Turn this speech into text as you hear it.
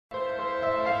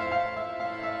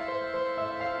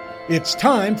It's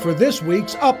time for this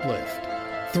week's Uplift.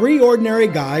 3 ordinary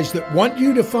guys that want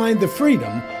you to find the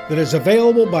freedom that is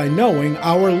available by knowing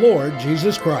our Lord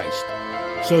Jesus Christ.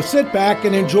 So sit back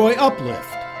and enjoy Uplift,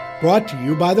 brought to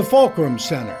you by the Fulcrum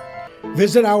Center.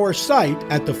 Visit our site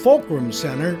at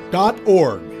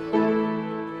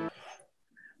thefulcrumcenter.org.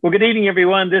 Well, good evening,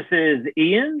 everyone. This is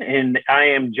Ian, and I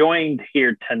am joined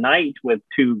here tonight with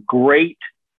 2 great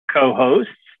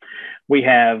co-hosts. We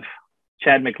have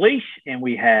Chad McLeish and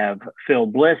we have Phil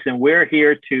Bliss, and we're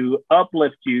here to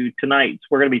uplift you tonight. So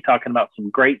we're going to be talking about some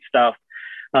great stuff,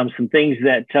 some things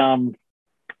that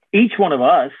each one of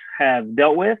us have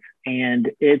dealt with, and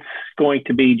it's going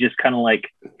to be just kind of like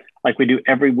we do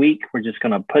every week. We're just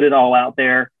going to put it all out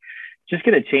there, just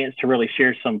get a chance to really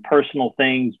share some personal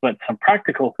things, but some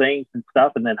practical things and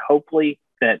stuff, and then hopefully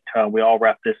that we all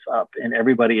wrap this up and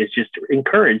everybody is just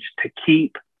encouraged to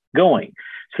keep going.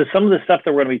 So some of the stuff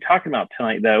that we're going to be talking about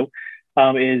tonight, though,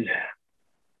 is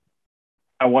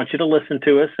I want you to listen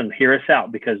to us and hear us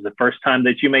out, because the first time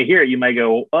that you may hear it, you may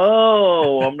go,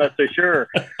 oh, I'm not so sure.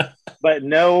 But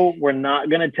no, we're not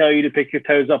going to tell you to pick your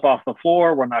toes up off the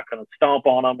floor. We're not going to stomp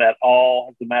on them at all.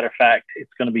 As a matter of fact,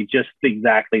 it's going to be just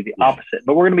exactly the opposite.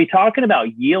 But we're going to be talking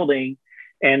about yielding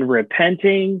and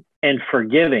repenting and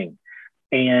forgiving.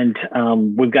 And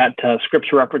we've got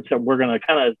scripture reference that we're going to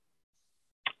kind of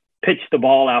pitch the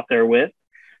ball out there with,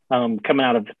 coming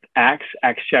out of Acts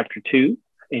chapter 2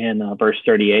 and verse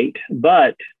 38.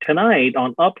 But tonight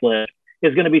on Uplift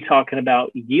is going to be talking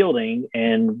about yielding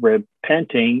and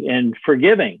repenting and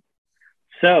forgiving.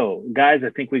 So, guys, I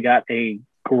think we got a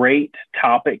great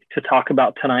topic to talk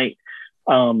about tonight.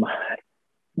 One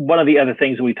of the other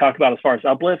things that we talk about as far as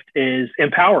Uplift is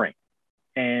empowering.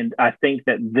 And I think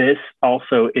that this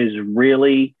also is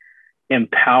really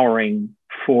empowering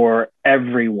for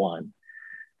everyone,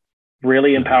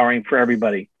 really empowering for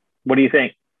everybody. What do you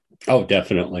think? Oh,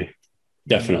 definitely.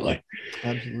 Absolutely.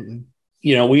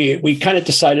 You know, we kind of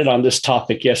decided on this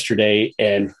topic yesterday,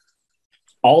 and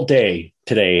all day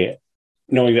today,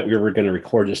 knowing that we were going to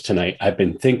record this tonight, I've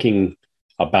been thinking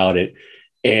about it,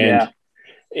 and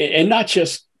not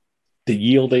just the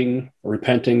yielding,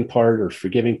 repenting part or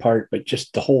forgiving part, but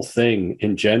just the whole thing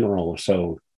in general.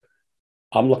 So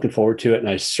I'm looking forward to it, and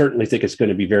I certainly think it's going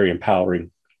to be very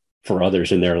empowering for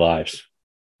others in their lives.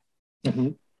 Mm-hmm.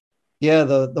 Yeah,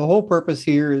 the whole purpose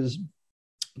here is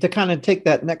to kind of take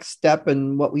that next step,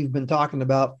 and what we've been talking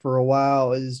about for a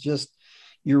while is just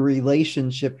your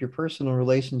relationship, your personal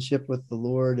relationship with the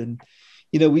Lord. And,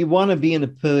 you know, we want to be in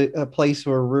a place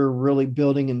where we're really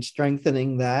building and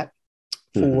strengthening that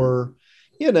for,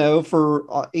 you know,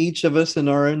 for each of us in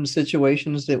our own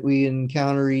situations that we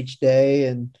encounter each day,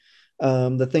 and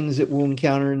the things that we'll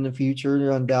encounter in the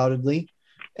future, undoubtedly.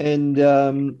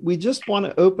 And we just want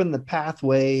to open the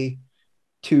pathway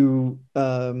to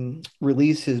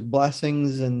release his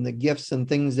blessings and the gifts and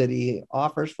things that he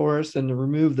offers for us, and to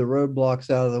remove the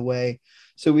roadblocks out of the way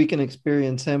so we can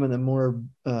experience him in a more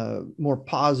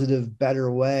positive,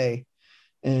 better way.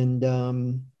 And,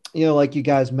 you know, like you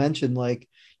guys mentioned, like,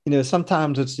 you know,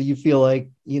 sometimes you feel like,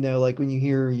 you know, like when you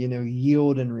hear, you know,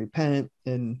 yield and repent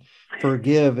and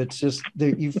forgive, it's just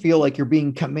that you feel like you're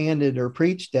being commanded or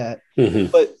preached at.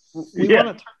 But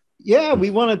we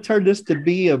want to turn this to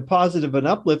be a positive and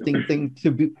uplifting thing,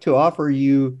 to offer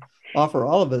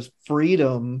all of us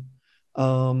freedom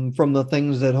from the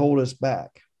things that hold us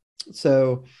back.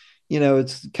 So, you know,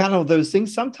 it's kind of those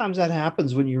things. Sometimes that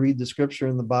happens when you read the scripture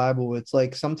in the Bible. It's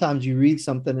like sometimes you read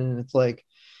something and it's like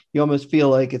you almost feel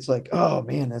like it's like, oh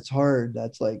man, that's hard.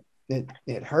 That's like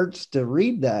it hurts to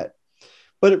read that.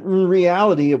 But in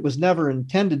reality, it was never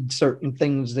intended. Certain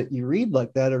things that you read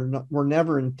like that were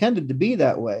never intended to be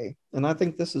that way. And I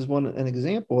think this is an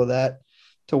example of that,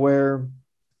 to where,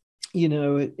 you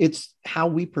know, it's how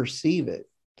we perceive it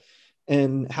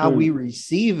and how we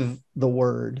receive the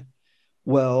word.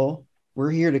 Well,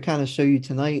 we're here to kind of show you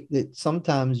tonight that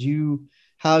sometimes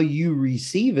how you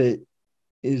receive it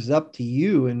is up to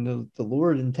you, and the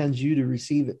Lord intends you to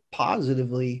receive it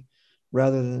positively,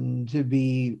 rather than to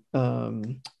be,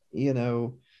 you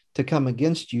know, to come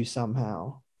against you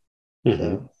somehow.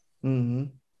 So,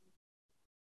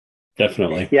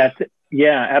 Definitely.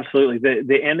 Yeah, absolutely.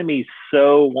 The enemy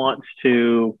so wants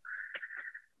to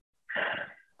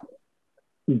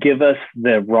give us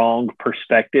the wrong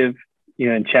perspective. You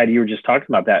know, and Chad, you were just talking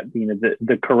about that. You know,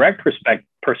 the correct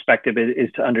perspective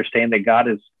is to understand that God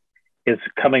is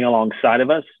coming alongside of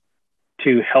us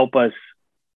to help us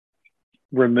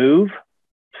remove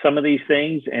some of these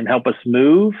things and help us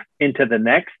move into the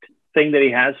next thing that he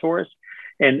has for us.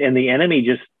 And the enemy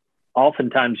just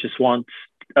oftentimes just wants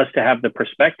us to have the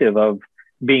perspective of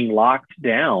being locked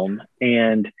down,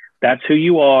 and that's who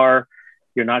you are.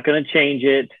 You're not going to change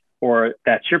it, or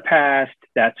that's your past.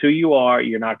 That's who you are.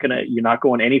 You're not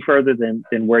going any further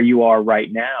than where you are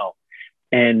right now.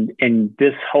 And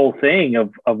this whole thing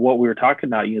of what we were talking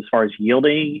about, as far as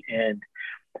yielding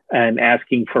and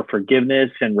asking for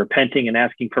forgiveness and repenting and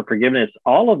asking for forgiveness,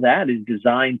 all of that is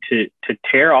designed to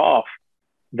tear off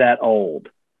that old,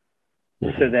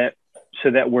 so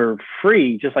that we're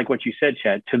free, just like what you said,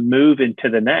 Chad, to move into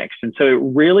the next. And so it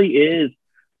really is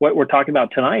what we're talking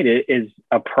about tonight is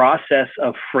a process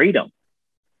of freedom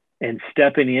and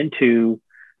stepping into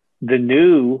the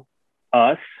new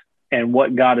us and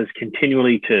what God is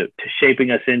continually to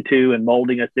shaping us into and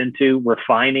molding us into,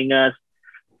 refining us,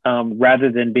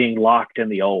 rather than being locked in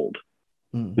the old.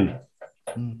 Mm-hmm.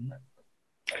 Mm-hmm.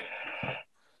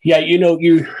 Yeah,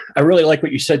 I really like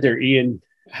what you said there, Ian,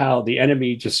 how the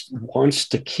enemy just wants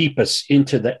to keep us in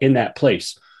that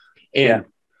place. And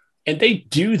they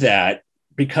do that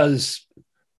because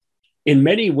in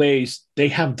many ways they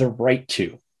have the right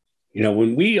to.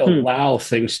 When we allow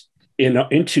things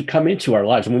to come into our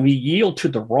lives, when we yield to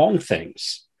the wrong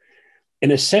things,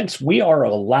 in a sense, we are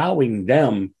allowing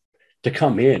them to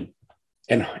come in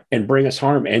and bring us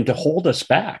harm and to hold us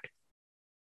back.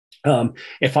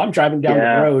 If I'm driving down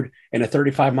the road in a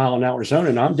 35-mile-an-hour zone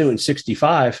and I'm doing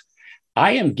 65,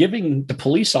 I am giving the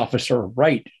police officer a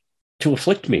right to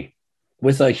afflict me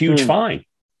with a huge fine.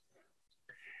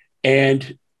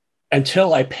 And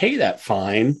until I pay that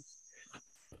fine,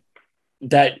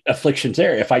 that affliction's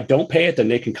there. If I don't pay it, then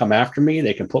they can come after me.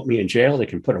 They can put me in jail. They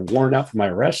can put a warrant out for my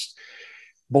arrest.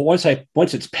 But once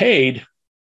it's paid,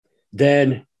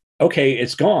 then okay,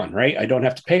 it's gone, right? I don't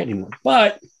have to pay it anymore.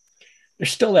 But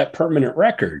there's still that permanent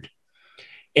record.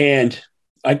 And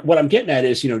what I'm getting at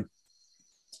is,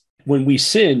 when we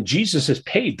sin, Jesus has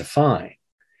paid the fine.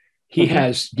 He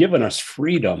has given us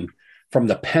freedom from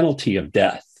the penalty of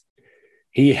death.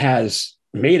 He has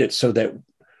made it so that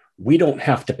we don't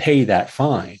have to pay that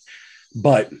fine.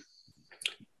 But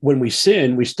when we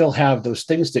sin, we still have those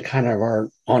things that kind of are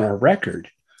on our record.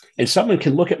 And someone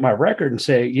can look at my record and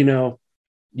say,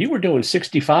 you were doing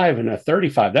 65 and a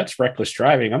 35. That's reckless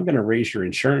driving. I'm going to raise your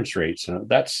insurance rates.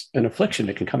 That's an affliction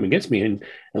that can come against me, and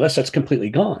unless that's completely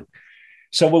gone.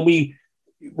 So when we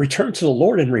return to the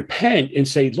Lord and repent and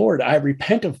say, Lord, I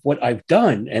repent of what I've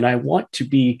done and I want to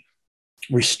be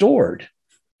restored,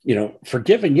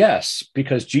 forgiven, yes,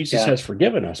 because Jesus has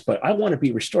forgiven us, but I want to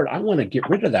be restored. I want to get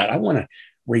rid of that. I want to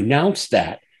renounce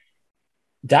that.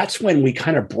 That's when we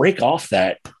kind of break off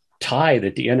that tie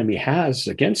that the enemy has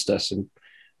against us, and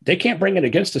they can't bring it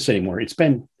against us anymore. It's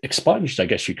been expunged, I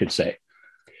guess you could say.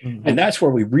 Mm-hmm. And that's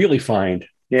where we really find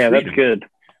freedom. That's good.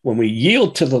 When we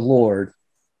yield to the Lord,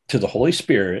 to the Holy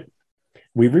Spirit,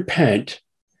 we repent,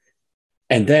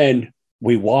 and then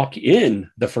we walk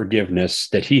in the forgiveness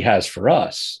that he has for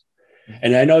us.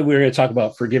 And I know we're going to talk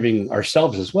about forgiving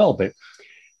ourselves as well, but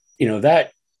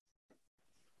that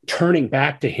turning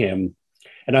back to him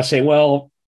and not saying, well,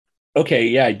 okay,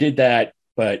 yeah, I did that,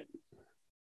 but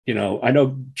I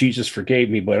know Jesus forgave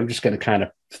me, but I'm just going to kind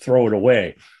of throw it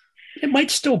away. It might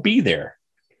still be there.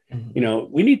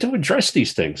 Mm-hmm. We need to address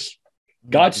these things.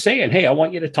 God's saying, hey, I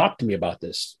want you to talk to me about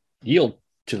this. Yield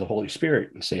to the Holy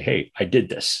Spirit and say, hey, I did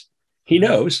this. He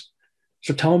knows.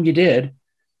 So tell him you did.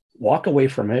 Walk away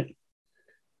from it.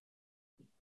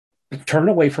 Turn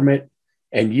away from it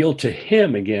and yield to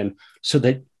him again so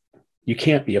that you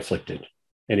can't be afflicted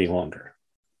any longer.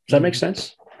 Does that make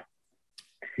sense?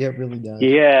 Yeah, it really does.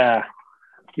 Yeah,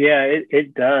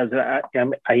 it does. I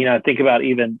think about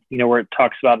even, where it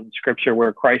talks about in Scripture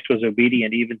where Christ was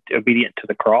obedient, even obedient to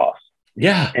the cross.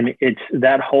 Yeah. And it's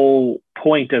that whole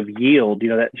point of yield,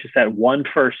 that just that one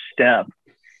first step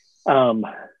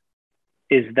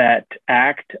is that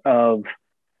act of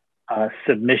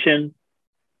submission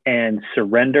and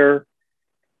surrender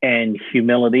and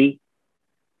humility.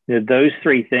 Those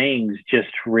three things just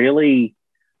really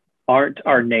aren't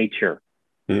our nature.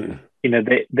 Mm.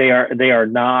 They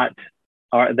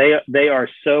are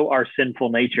so our sinful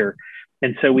nature.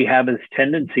 And so we have this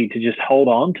tendency to just hold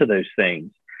on to those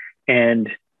things. And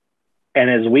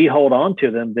as we hold on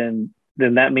to them, then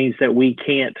that means that we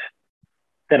can't,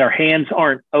 that our hands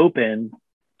aren't open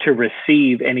to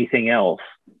receive anything else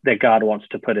that God wants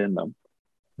to put in them.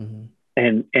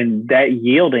 Mm-hmm. And that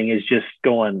yielding is just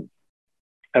going,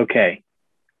 okay,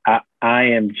 I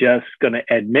am just going to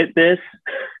admit this,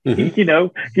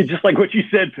 mm-hmm. Just like what you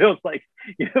said, Phil, it's like,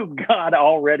 God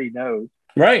already knows.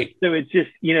 Right. So it's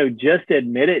just, just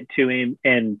admit it to him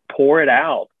and pour it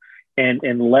out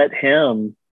and let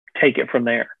him take it from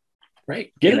there.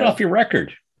 Right. Get it off your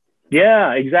record.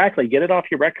 Yeah, exactly. Get it off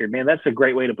your record, man. That's a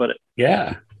great way to put it.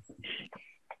 Yeah.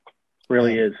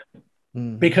 Really is.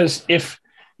 Because if,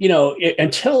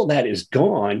 until that is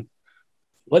gone,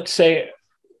 let's say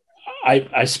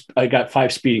I got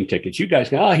 5 speeding tickets. You guys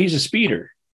go, he's a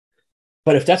speeder.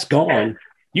 But if that's gone,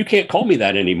 you can't call me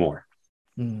that anymore.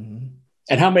 Mm-hmm.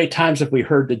 And how many times have we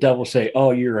heard the devil say,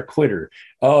 oh, you're a quitter.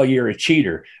 Oh, you're a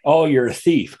cheater. Oh, you're a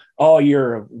thief. Oh,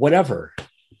 you're a whatever.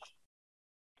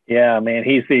 Yeah, man.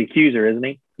 He's the accuser, isn't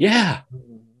he? Yeah.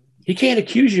 He can't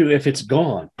accuse you if it's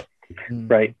gone.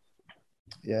 Right.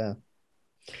 Yeah.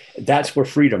 That's where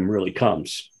freedom really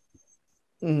comes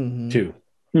too.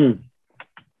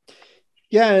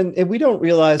 Yeah. And we don't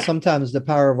realize sometimes the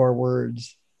power of our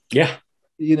words. Yeah.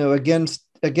 Against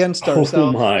ourselves.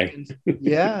 Oh my.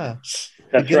 Yeah.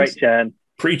 That's right, Chad.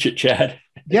 Preach it, Chad.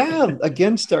 Yeah.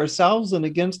 Against ourselves and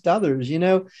against others,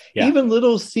 even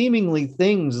little seemingly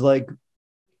things like,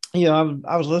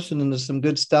 I was listening to some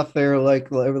good stuff there, like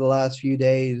over the last few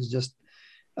days, just,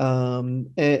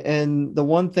 and the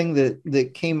one thing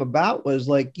that came about was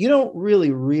like, you don't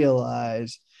really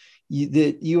realize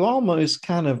that you almost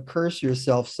kind of curse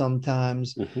yourself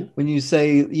sometimes when you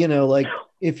say, like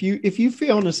if you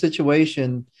feel in a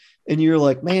situation and you're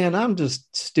like, man, I'm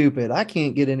just stupid, I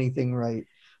can't get anything right.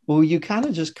 Well, you kind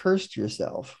of just cursed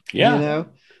yourself,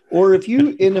 Or if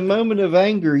you, in a moment of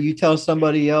anger, you tell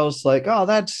somebody else like, oh,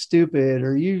 that's stupid,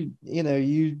 or you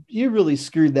really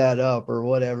screwed that up or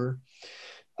whatever.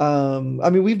 I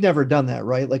mean, we've never done that,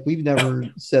 right? Like we've never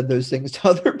said those things to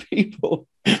other people.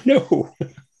 No.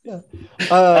 Yeah.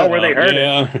 Not where they heard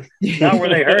it. Not where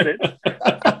they heard it.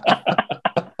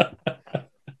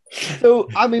 So,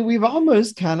 I mean, we've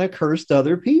almost kind of cursed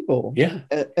other people. Yeah.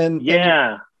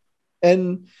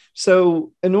 And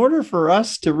so in order for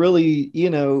us to really,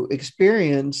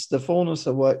 experience the fullness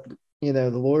of what, the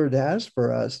Lord has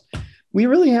for us, we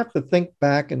really have to think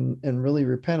back and really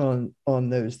repent on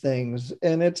those things.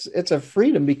 And it's a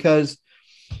freedom because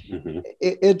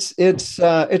it's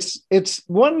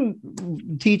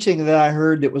one teaching that I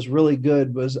heard that was really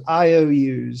good was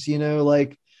IOUs, and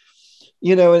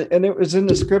it was in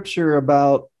the scripture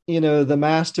about, the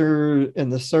master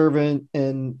and the servant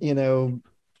and,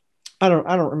 I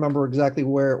don't remember exactly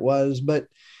where it was, but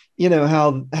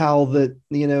how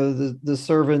the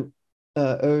servant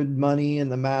owed money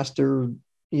and the master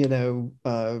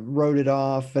wrote it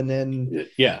off, and then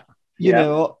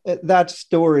that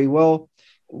story. Well,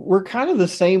 we're kind of the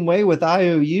same way with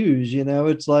IOUs.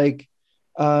 It's like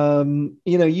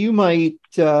you might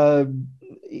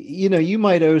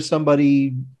owe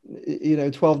somebody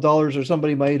 $12, or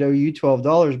somebody might owe you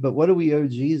 $12, but what do we owe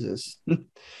Jesus?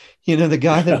 The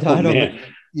guy that died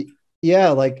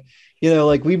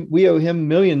we owe him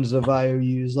millions of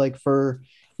IOUs, like for,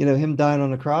 him dying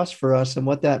on the cross for us. And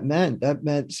what that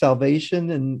meant salvation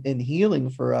and healing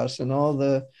for us and all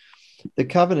the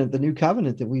covenant, the new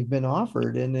covenant that we've been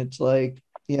offered. And it's like,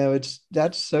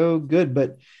 that's so good,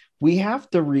 but we have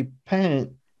to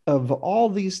repent of all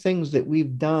these things that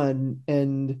we've done.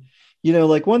 And,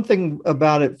 like one thing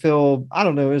about it, Phil, I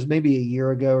don't know, it was maybe a year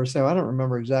ago or so, I don't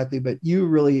remember exactly, but you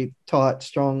really taught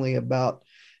strongly about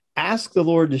ask the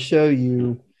Lord to show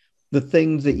you the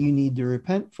things that you need to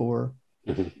repent for,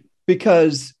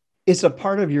 because it's a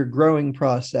part of your growing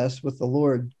process with the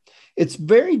Lord. It's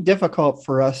very difficult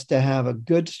for us to have a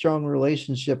good, strong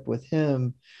relationship with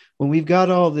him when we've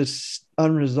got all this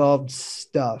unresolved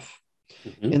stuff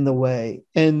in the way.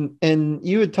 And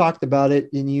you had talked about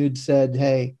it, and you had said,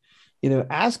 hey,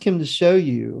 ask him to show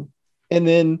you. And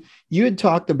then you had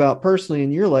talked about personally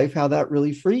in your life how that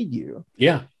really freed you.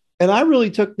 Yeah. And I really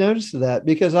took notice of that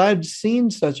because I'd seen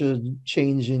such a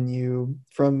change in you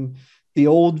from the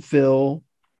old Phil,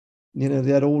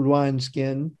 that old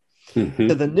wineskin,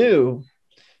 to the new.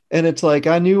 And it's like,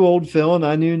 I knew old Phil and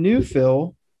I knew new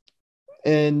Phil.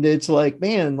 And it's like,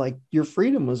 man, like your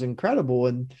freedom was incredible.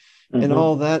 And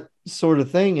all that sort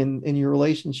of thing. And your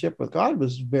relationship with God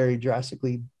was very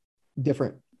drastically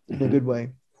different in a good way.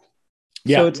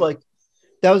 Yeah. So it's like,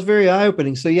 that was very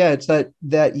eye-opening. So yeah, it's that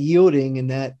yielding and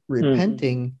that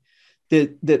repenting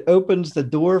that opens the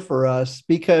door for us,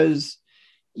 because,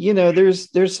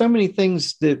 there's so many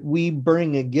things that we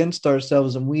bring against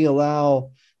ourselves and we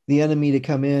allow the enemy to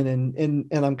come in and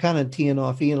I'm kind of teeing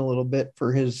off Ian a little bit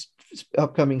for his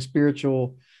upcoming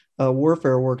spiritual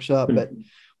warfare workshop, but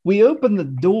we open the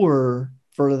door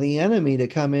for the enemy to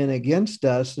come in against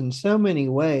us in so many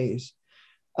ways.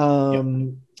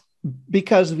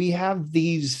 Because we have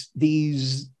these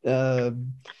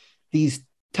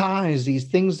ties, these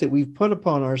things that we've put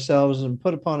upon ourselves and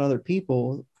put upon other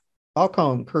people. I'll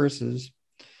call them curses.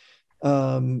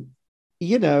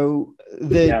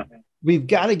 we've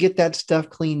got to get that stuff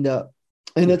cleaned up.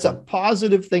 And it's a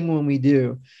positive thing when we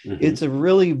do. It's a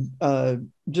really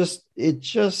it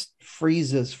just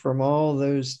frees us from all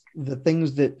the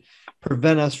things that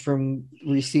prevent us from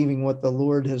receiving what the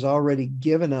Lord has already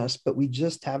given us, but we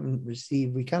just haven't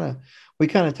received. We kind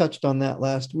of touched on that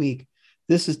last week.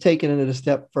 This is taking it a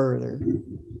step further.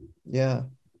 Yeah.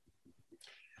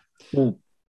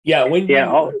 Yeah. Go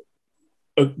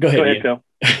ahead, Phil.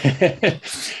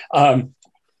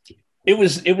 It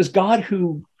was God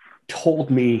who told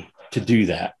me to do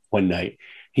that one night.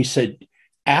 He said,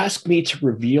 ask me to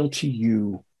reveal to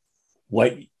you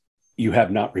what you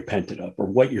have not repented of or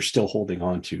what you're still holding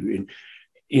on to.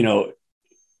 And,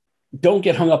 don't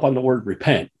get hung up on the word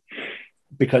repent,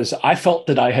 because I felt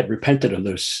that I had repented of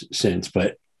those sins,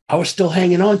 but I was still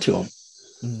hanging on to them.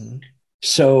 Mm-hmm.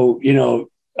 So,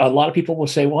 a lot of people will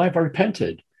say, well, I've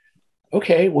repented.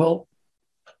 Okay, well,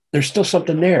 there's still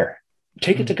something there.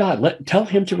 Take it to God. Tell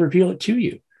him to reveal it to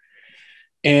you.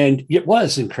 And it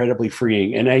was incredibly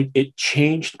freeing. And it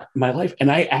changed my life.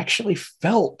 And I actually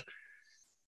felt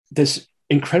this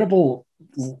incredible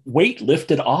weight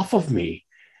lifted off of me.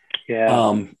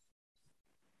 Yeah.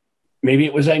 Maybe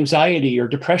it was anxiety or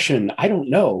depression. I don't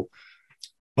know,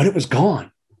 but it was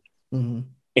gone. Mm-hmm.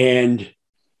 And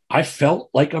I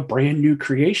felt like a brand new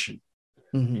creation.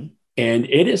 Mm-hmm. And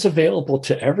it is available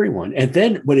to everyone. And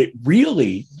then what it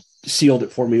really sealed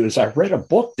it for me was I read a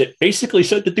book that basically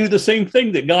said to do the same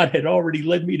thing that God had already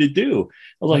led me to do.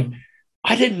 I was like,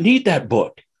 I didn't need that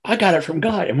book. I got it from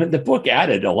God. And when the book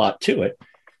added a lot to it,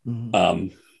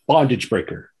 Bondage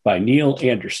Breaker by Neil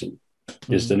Anderson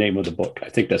is the name of the book. I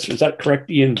think is that correct,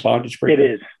 Ian? Bondage Breaker?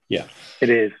 It is. Yeah. It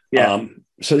is. Yeah.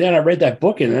 So then I read that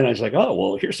book and then I was like, oh,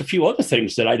 well, here's a few other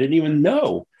things that I didn't even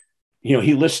know.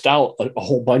 He lists out a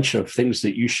whole bunch of things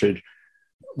that you should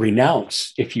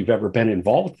renounce if you've ever been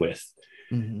involved with.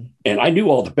 Mm-hmm. And I knew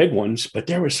all the big ones, but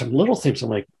there were some little things. I'm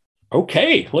like,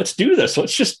 okay, let's do this.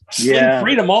 Let's just sling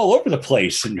freedom all over the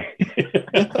place. And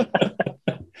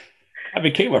I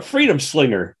became a freedom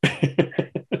slinger.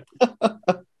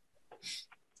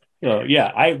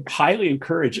 I highly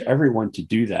encourage everyone to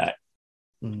do that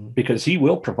because he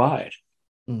will provide.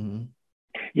 Mm-hmm.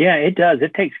 Yeah, it does.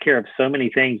 It takes care of so many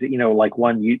things, like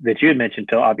one that you had mentioned,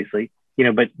 Phil, obviously,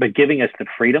 but giving us the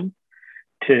freedom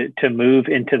to move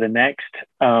into the next.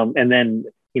 And then,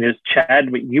 Chad,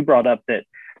 you brought up that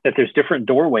there's different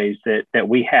doorways that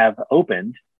we have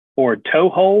opened or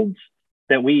toeholds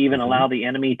that we even allow the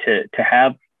enemy to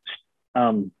have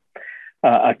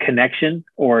a connection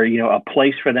or, a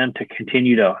place for them to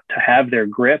continue to have their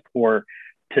grip or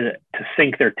to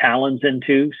sink their talons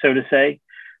into, so to say.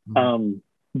 Mm-hmm.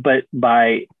 But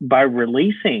by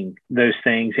releasing those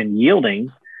things and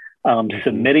yielding,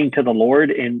 submitting to the Lord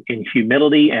in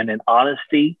humility and in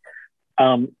honesty,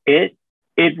 it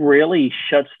really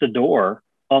shuts the door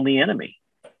on the enemy.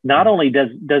 Not only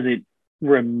does it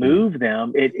remove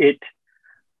them,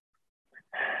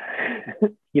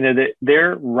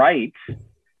 their rights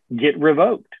get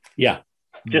revoked. Yeah.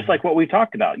 Just like what we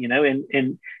talked about,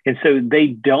 and so they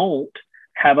don't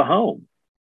have a home.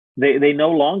 They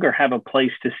no longer have a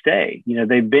place to stay.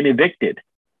 They've been evicted,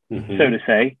 so to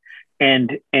say,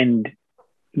 and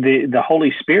the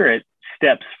Holy Spirit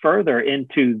steps further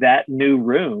into that new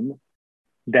room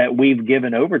that we've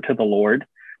given over to the Lord,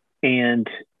 and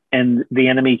the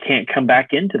enemy can't come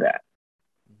back into that.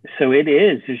 So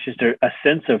it's just a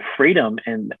sense of freedom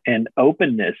and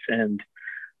openness and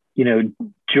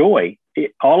joy.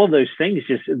 All of those things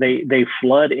they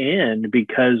flood in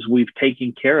because we've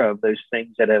taken care of those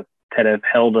things that have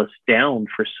held us down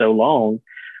for so long.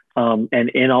 And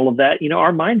in all of that,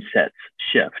 our mindsets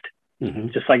shift,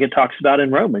 just like it talks about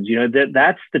in Romans.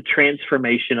 That's the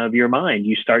transformation of your mind.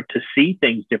 You start to see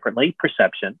things differently,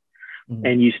 perception,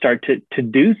 and you start to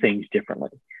do things differently.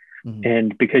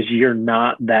 And because you're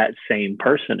not that same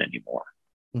person anymore.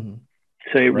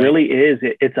 So it really is.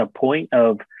 It's a point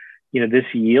of, this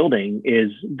yielding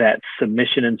is that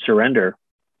submission and surrender,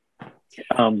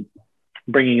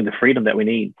 bringing the freedom that we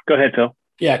need. Go ahead, Phil.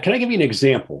 Yeah. Can I give you an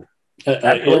example,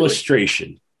 an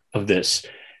illustration of this?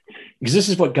 Because this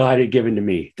is what God had given to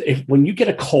me. When you get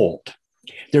a cold,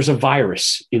 there's a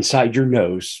virus inside your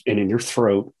nose and in your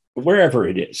throat, wherever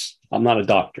it is. I'm not a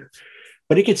doctor,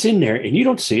 but it gets in there and you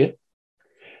don't see it.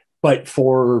 But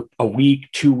for a week,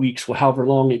 2 weeks, however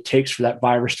long it takes for that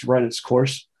virus to run its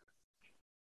course,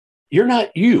 you're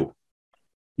not you.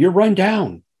 You're run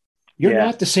down. You're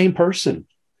not the same person.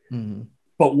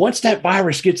 But once that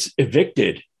virus gets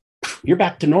evicted, you're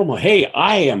back to normal. Hey,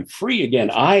 I am free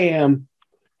again. I'm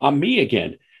me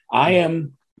again. I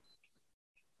am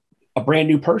a brand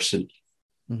new person.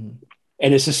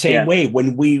 And it's the same way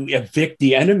when we evict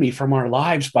the enemy from our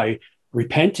lives by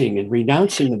repenting and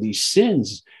renouncing of these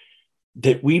sins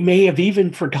that we may have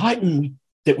even forgotten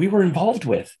that we were involved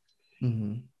with.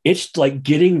 Mm-hmm. It's like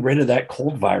getting rid of that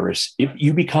cold virus.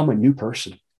 You become a new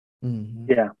person.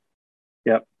 Mm-hmm. Yeah.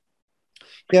 Yep.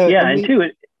 Yeah. And two,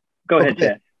 go ahead,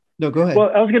 Chad. No, go ahead.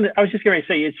 Well, I was just going to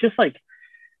say, it's just like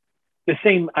the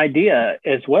same idea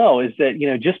as well, is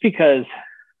that, just because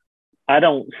I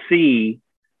don't see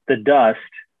the dust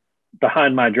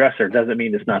behind my dresser doesn't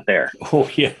mean it's not there. Oh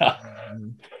yeah.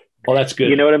 Well, that's good.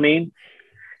 You know what I mean?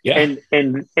 Yeah.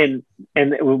 And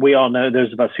we all know,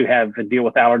 those of us who have to deal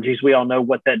with allergies, we all know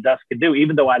what that dust can do.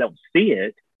 Even though I don't see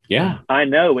it, yeah, I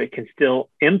know it can still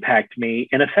impact me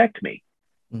and affect me.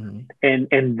 Mm-hmm.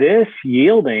 And this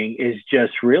yielding is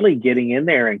just really getting in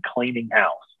there and cleaning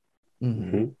house.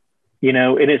 Mm-hmm.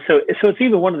 And it's so it's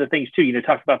even one of the things too,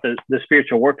 talk about the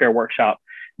spiritual warfare workshop.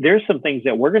 There's some things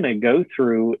that we're going to go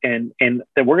through and that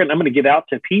I'm going to give out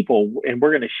to people, and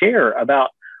we're going to share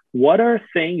about what are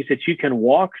things that you can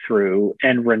walk through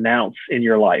and renounce in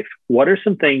your life. What are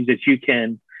some things that you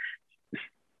can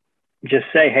just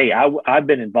say, hey, I've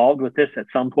been involved with this at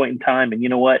some point in time, and you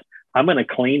know what? I'm going to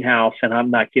clean house, and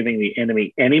I'm not giving the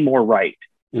enemy any more right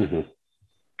to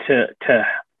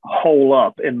hole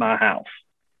up in my house.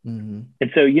 Mm-hmm.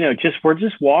 And so, we're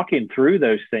just walking through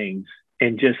those things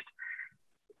and just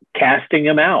casting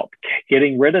them out,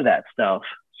 getting rid of that stuff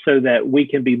so that we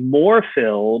can be more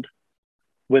filled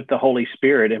with the Holy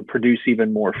Spirit and produce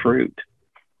even more fruit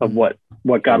of what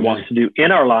God wants to do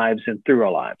in our lives and through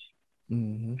our lives.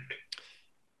 Mm-hmm.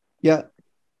 Yeah.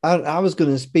 I was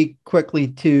going to speak quickly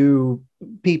to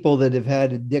people that have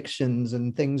had addictions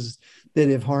and things that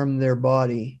have harmed their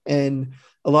body. And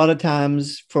a lot of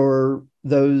times for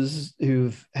those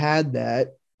who've had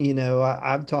that,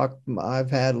 I've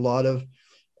had a lot of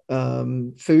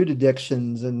food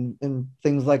addictions and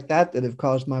things like that have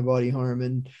caused my body harm.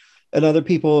 And other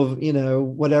people,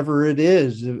 whatever it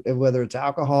is, whether it's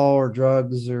alcohol or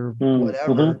drugs or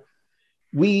whatever,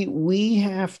 we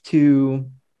have to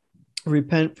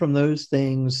repent from those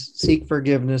things, seek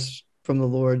forgiveness from the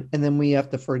Lord, and then we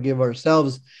have to forgive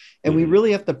ourselves. And we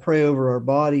really have to pray over our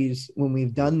bodies when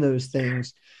we've done those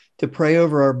things, to pray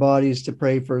over our bodies, to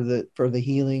pray for the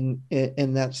healing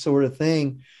and that sort of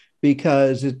thing,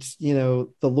 because it's, the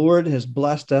Lord has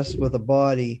blessed us with a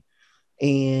body,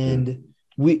 and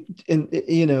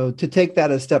to take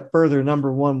that a step further,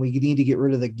 number one, we need to get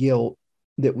rid of the guilt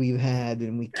that we've had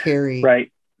and we carry,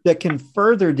 right, that can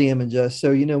further damage us.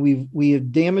 So, we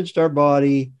have damaged our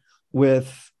body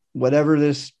with whatever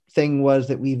this thing was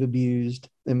that we've abused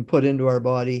and put into our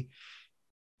body.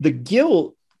 The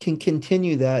guilt can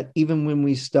continue that even when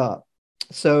we stop.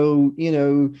 So,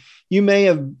 you may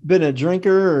have been a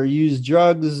drinker or used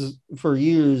drugs for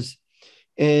years,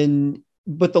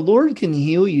 but the Lord can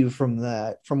heal you from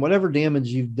that, from whatever damage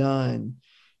you've done.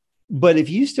 But if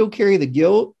you still carry the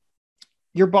guilt,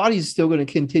 your body's still going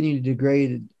to continue to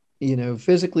degrade,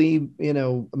 physically,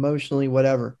 emotionally,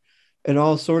 whatever, in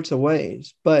all sorts of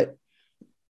ways. But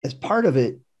as part of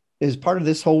it, as part of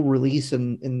this whole release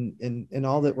and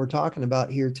all that we're talking about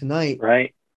here tonight,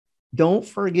 right? Don't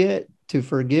forget to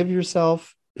forgive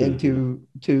yourself and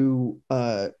to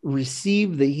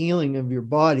receive the healing of your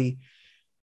body,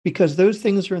 because those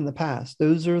things are in the past.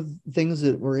 Those are things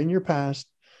that were in your past.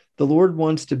 The Lord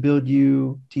wants to build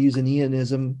you, to use an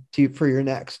Ianism, for your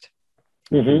next.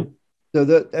 Mm-hmm. So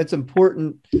that's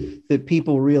important that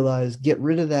people realize. Get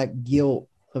rid of that guilt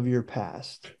of your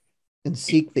past and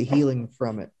seek the healing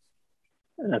from it.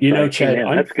 That's right. Chad,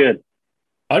 that's good.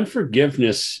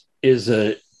 Unforgiveness is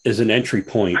an entry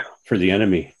point for the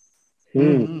enemy.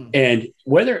 Mm. And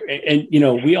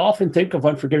we often think of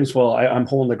unforgiveness. Well, I'm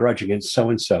holding a grudge against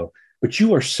so-and-so, but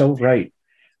you are so right.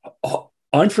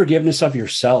 Unforgiveness of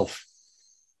yourself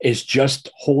is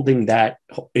just holding that,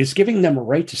 is giving them a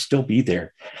right to still be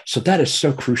there. So that is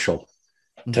so crucial,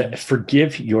 to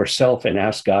forgive yourself and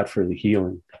ask God for the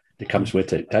healing that comes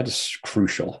with it. That is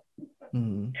crucial.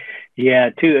 Yeah,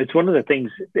 too. It's one of the things,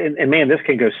 and man, this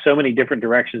can go so many different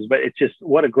directions, but it's just,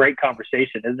 what a great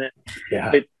conversation, isn't it?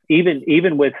 Yeah. But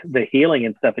even with the healing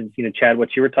and stuff, and, Chad,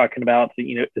 what you were talking about,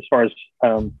 as far as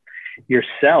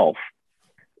yourself,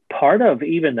 part of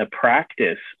even the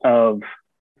practice of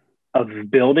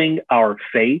building our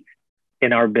faith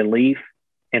and our belief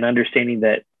and understanding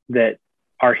that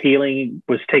our healing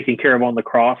was taken care of on the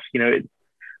cross.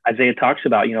 Isaiah talks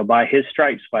about, by his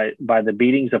stripes, by the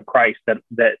beatings of Christ,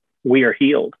 that we are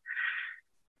healed.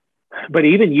 But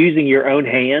even using your own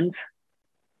hands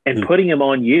and putting them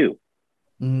on you,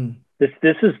 this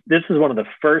is one of the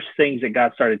first things that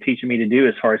God started teaching me to do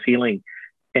as far as healing.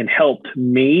 and helped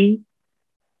me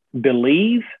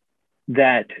believe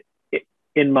that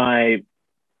in my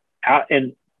out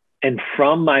and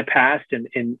from my past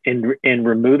and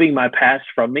removing my past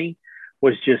from me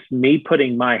was just me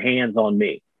putting my hands on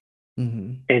me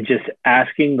and just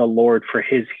asking the Lord for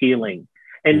his healing.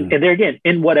 And there again,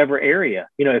 in whatever area,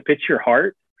 if it's your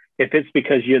heart, if it's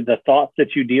because the thoughts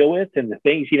that you deal with and the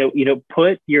things,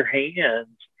 put your hands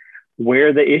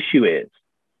where the issue is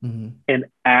and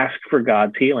ask for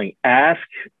God's healing.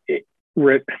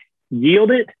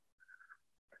 Yield it,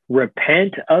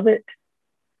 repent of it,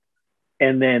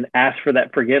 and then ask for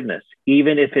that forgiveness,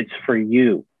 even if it's for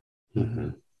you.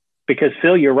 Because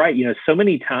Phil, you're right. So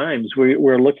many times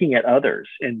we're looking at others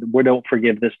and we don't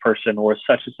forgive this person, or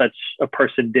such and such a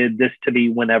person did this to me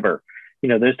whenever,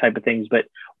 those type of things. But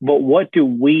what do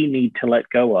we need to let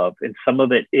go of? And some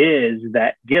of it is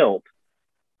that guilt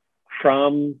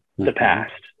from the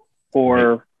past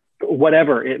or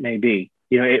whatever it may be.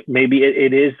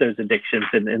 It is those addictions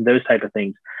and those type of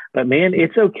things. But man,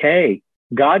 it's okay.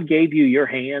 God gave you your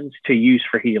hands to use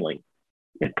for healing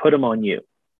and put them on you.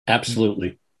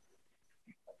 Absolutely.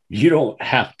 You don't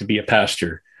have to be a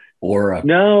pastor or a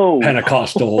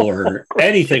Pentecostal or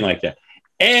anything like that.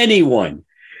 Anyone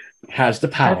has the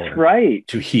power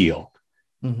to heal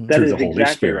through the Holy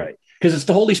Spirit. Because it's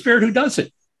the Holy Spirit who does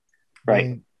it.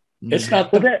 Right. It's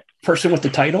not the person with the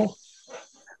title.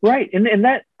 Right. And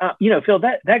that, Phil,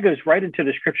 that goes right into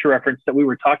the scripture reference that we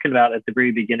were talking about at the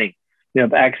very beginning,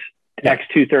 of Acts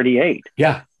 2:38.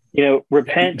 Yeah.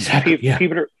 Repent. Exactly.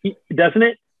 Peter, doesn't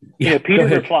it? Yeah, Peter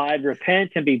replied,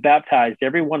 repent and be baptized,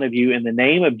 every one of you, in the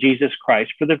name of Jesus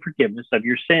Christ for the forgiveness of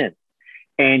your sins,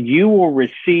 and you will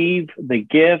receive the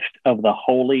gift of the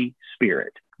Holy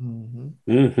Spirit. And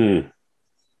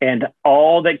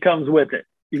all that comes with it.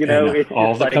 It's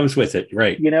all that comes with it.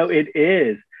 Right. It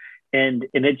is. And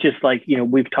it's just like,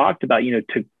 we've talked about,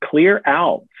 to clear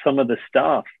out some of the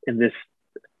stuff in this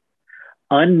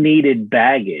unneeded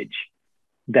baggage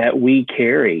that we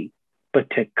carry, but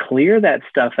to clear that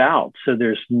stuff out so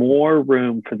there's more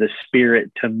room for the Spirit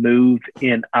to move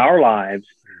in our lives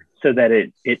so that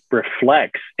it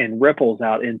reflects and ripples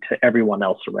out into everyone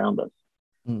else around us.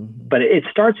 But it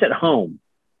starts at home,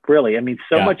 really. I mean,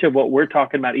 so much of what we're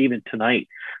talking about even tonight,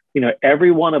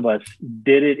 every one of us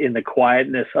did it in the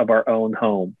quietness of our own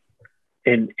home,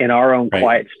 in our own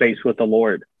quiet space with the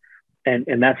Lord.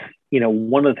 And that's,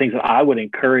 one of the things that I would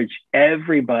encourage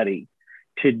everybody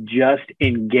to just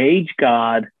engage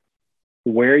God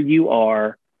where you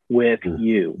are with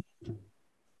you.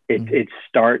 It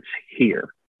starts here,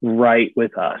 right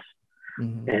with us.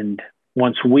 And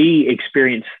once we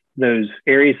experience those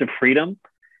areas of freedom,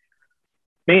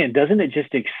 man, doesn't it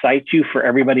just excite you for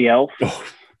everybody else? Of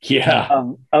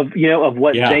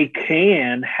what they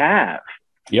can have.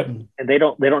 And they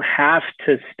don't have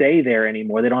to stay there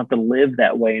anymore. They don't have to live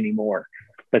that way anymore,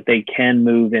 but they can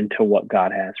move into what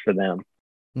God has for them.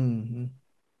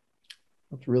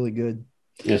 That's really good.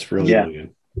 It's really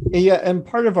good. Yeah. And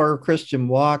part of our Christian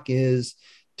walk is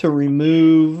to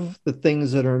remove the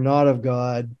things that are not of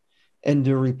God and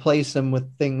to replace them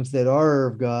with things that are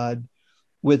of God,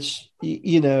 which,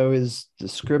 is the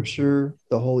scripture,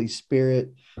 the Holy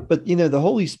Spirit. But, the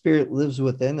Holy Spirit lives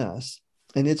within us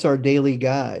and it's our daily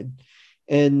guide.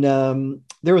 And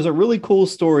there was a really cool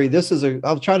story.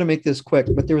 I'll try to make this quick,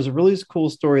 but there was a really cool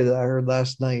story that I heard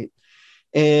last night.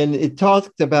 And it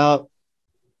talked about,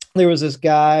 there was this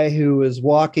guy who was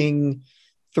walking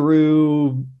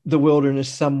through the wilderness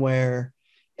somewhere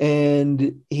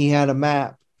and he had a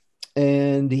map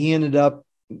and he ended up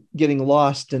getting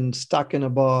lost and stuck in a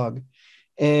bog.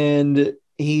 And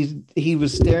he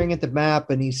was staring at the map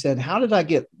and he said, how did I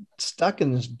get stuck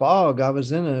in this bog? I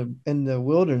was in the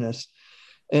wilderness.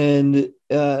 And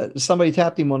somebody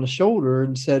tapped him on the shoulder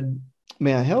and said,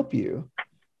 may I help you?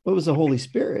 It was the Holy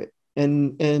Spirit.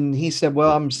 And he said,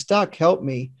 well, I'm stuck. Help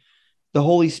me. The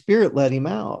Holy Spirit let him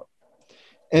out.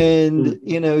 And,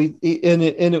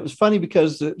 it was funny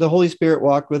because the Holy Spirit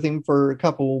walked with him for a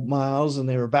couple miles and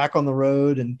they were back on the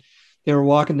road and they were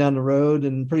walking down the road.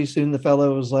 And pretty soon the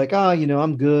fellow was like,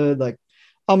 I'm good. Like,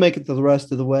 I'll make it to the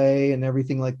rest of the way and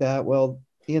everything like that. Well,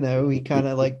 he kind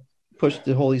of like pushed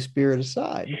the Holy Spirit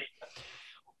aside.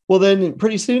 Well, then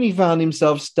pretty soon he found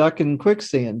himself stuck in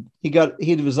quicksand. He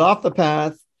was off the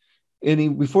path.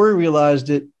 And before he realized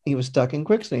it, he was stuck in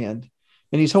quicksand.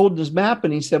 And he's holding his map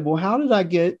and he said, well, how did I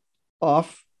get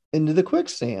off into the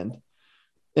quicksand?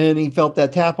 And he felt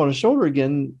that tap on his shoulder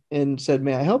again and said,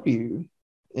 may I help you?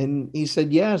 And he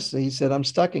said, yes. He said, I'm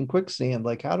stuck in quicksand.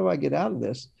 Like, how do I get out of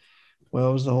this? Well,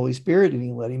 it was the Holy Spirit and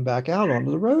he let him back out onto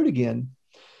the road again.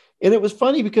 And it was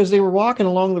funny because they were walking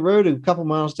along the road a couple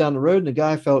miles down the road, and the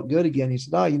guy felt good again. He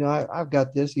said, "Oh, I've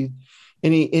got this." He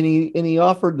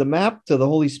offered the map to the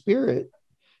Holy Spirit,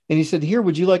 and he said, "Here,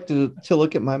 would you like to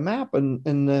look at my map?" And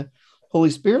the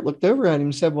Holy Spirit looked over at him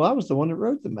and said, "Well, I was the one that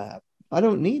wrote the map. I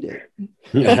don't need it."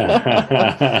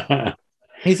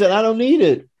 He said, "I don't need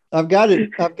it. I've got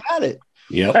it. I've got it.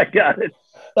 Yep. I got it.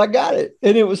 I got it."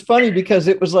 And it was funny because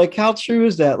it was like, how true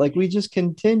is that? Like, we just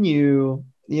continue,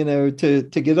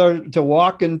 to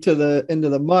walk into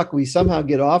the muck. We somehow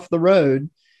get off the road,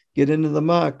 get into the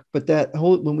muck. But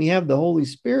when we have the Holy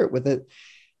Spirit with it,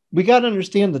 we got to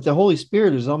understand that the Holy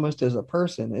Spirit is almost as a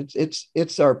person.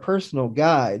 It's our personal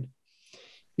guide.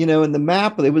 In the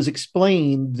map, it was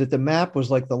explained that the map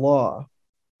was like the law.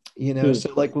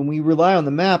 So like when we rely on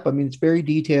the map, I mean, it's very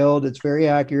detailed, it's very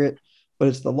accurate, but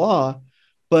it's the law.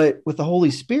 But with the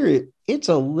Holy Spirit, it's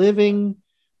a living,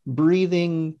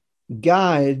 breathing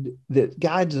guide that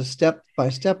guides us step by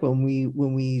step when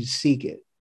we seek it,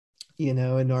 in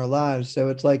our lives. So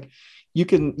it's like you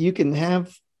can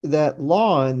have that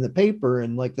law in the paper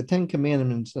and like the 10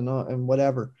 Commandments and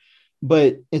whatever,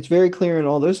 but it's very clear in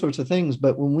all those sorts of things.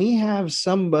 But when we have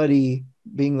somebody,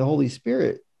 being the Holy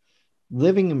Spirit,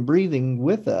 living and breathing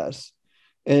with us,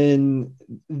 and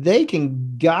they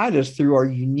can guide us through our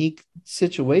unique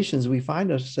situations we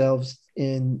find ourselves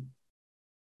in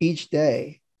each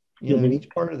day, in each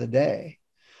part of the day.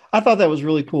 I thought that was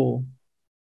really cool.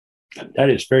 That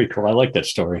is very cool. I like that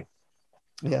story.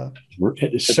 Yeah.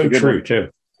 It's so true one. too.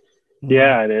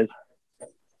 Yeah, it is.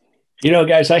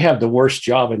 Guys, I have the worst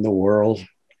job in the world,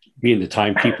 being the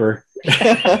timekeeper.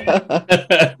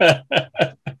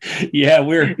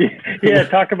 Yeah,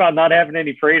 talk about not having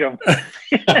any freedom.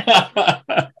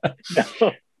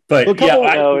 But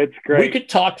it's great. We could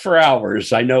talk for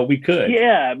hours. I know we could.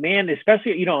 Yeah, man,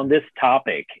 especially on this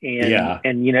topic,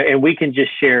 and we can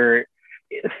just share.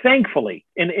 Thankfully,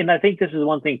 and I think this is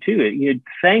one thing too.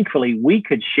 Thankfully, we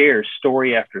could share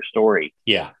story after story.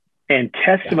 Yeah. And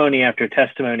testimony after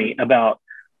testimony about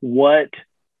what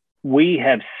we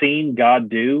have seen God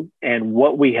do and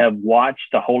what we have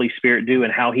watched the Holy Spirit do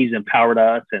and how he's empowered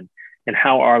us and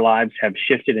how our lives have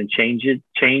shifted and changed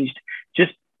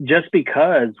just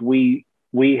because we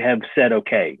have said,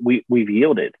 okay, we've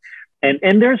yielded.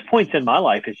 And there's points in my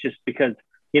life. It's just because,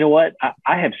 you know what?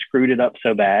 I have screwed it up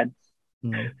so bad.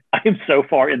 Mm-hmm. I am so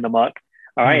far in the muck,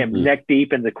 or I am neck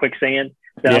deep in the quicksand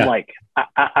that I'm like,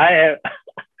 I have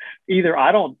either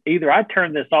I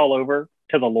turn this all over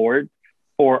to the Lord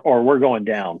or we're going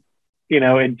down,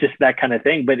 and just that kind of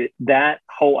thing. But that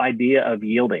whole idea of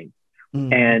yielding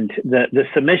and the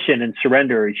submission and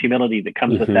surrender and humility that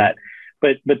comes with that,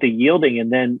 but the yielding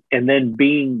and then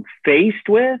being faced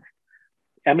with,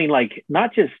 I mean, like,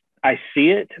 not just I see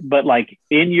it, but like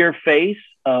in your face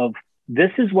of,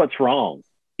 this is what's wrong,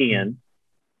 Ian.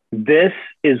 This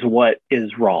is what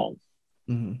is wrong.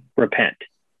 Repent.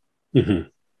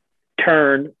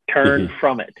 Turn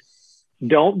from it.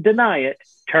 Don't deny it.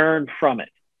 Turn from it.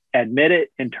 Admit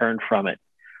it and turn from it.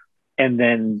 And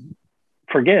then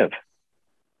forgive.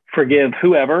 Forgive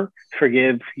whoever.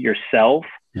 Forgive yourself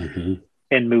and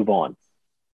move on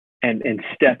and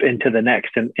step into the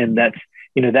next. And that's,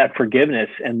 that forgiveness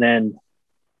and then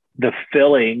the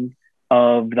filling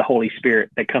of the Holy Spirit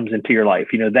that comes into your life,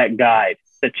 that guide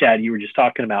that Chad, you were just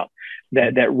talking about,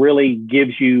 that really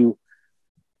gives you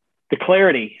the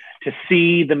clarity to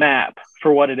see the map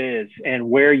for what it is and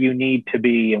where you need to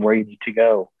be and where you need to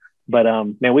go. But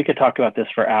man, we could talk about this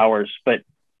for hours, but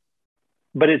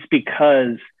it's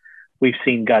because we've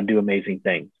seen God do amazing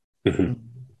things.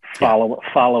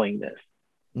 Following this,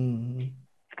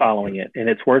 following it, and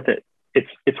it's worth it.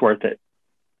 It's worth it.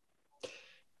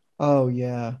 Oh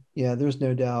yeah. There's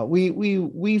no doubt.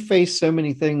 We face so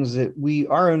many things that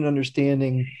our own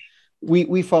understanding,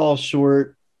 we fall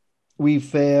short, we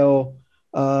fail.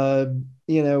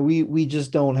 We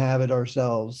just don't have it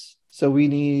ourselves. So we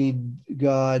need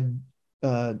God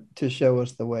to show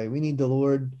us the way. We need the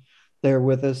Lord there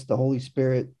with us, the Holy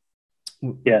Spirit.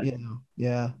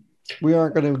 Yeah. We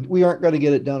aren't going to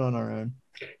get it done on our own.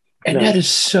 And that is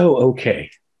so okay.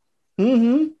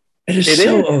 It is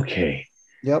okay.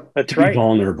 Yep. That's to right. be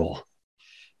vulnerable.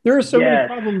 There are so many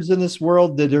problems in this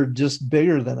world that are just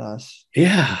bigger than us.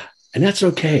 Yeah. And that's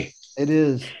okay. It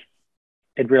is.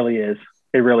 It really is.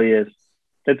 It really is.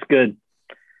 That's good.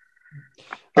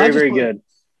 Very good.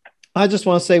 I just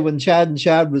want to say, when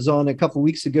Chad was on a couple of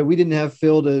weeks ago, we didn't have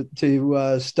Phil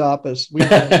to stop us.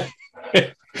 But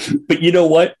you know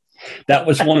what? That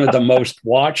was one of the most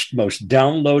watched, most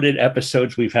downloaded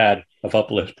episodes we've had of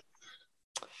Uplift.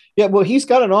 Yeah, well, he's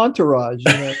got an entourage.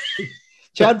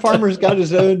 Chad Farmer's got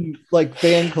his own like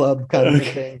fan club kind of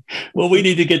thing. Well, we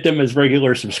need to get them as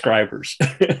regular subscribers.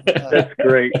 That's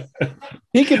great.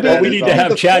 He could be. Well, we need to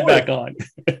have Chad back on.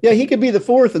 Yeah, he could be the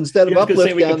fourth instead of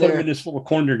Uplift we down can put there. him in this little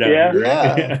corner down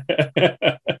here.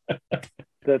 Yeah.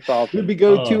 That's awesome. We'd be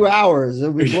go 2 hours,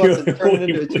 and we'd want to turn it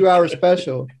into a 2-hour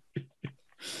special.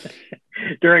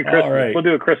 During Christmas, we'll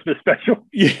do a Christmas special.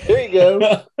 Yeah. There you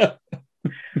go.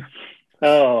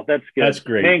 Oh, that's good. That's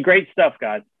great. Man, great stuff,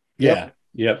 guys. Yep.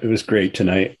 It was great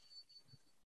tonight.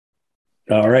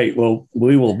 All right. Well,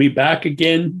 we will be back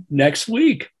again next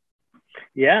week.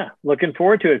 Yeah, looking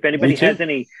forward to it. If anybody has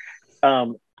any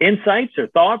insights or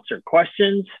thoughts or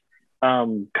questions,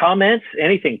 comments,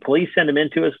 anything, please send them in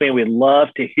to us. Man, we'd love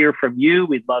to hear from you.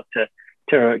 We'd love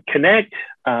to connect,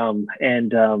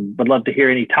 and would love to hear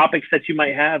any topics that you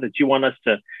might have that you want us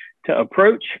to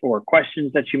approach, or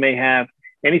questions that you may have.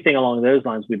 Anything along those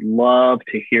lines, we'd love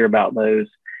to hear about those.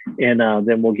 And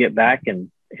then we'll get back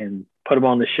and put them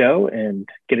on the show and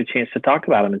get a chance to talk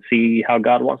about them and see how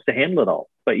God wants to handle it all.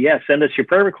 But yeah, send us your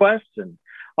prayer requests and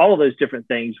all of those different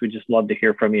things. We just love to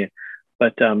hear from you.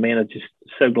 But man, I'm just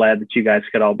so glad that you guys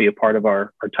could all be a part of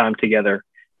our time together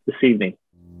this evening.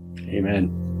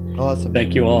 Amen. Awesome.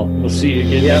 Thank you all. We'll see you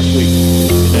again next week.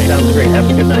 Sounds great. Have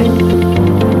a good night.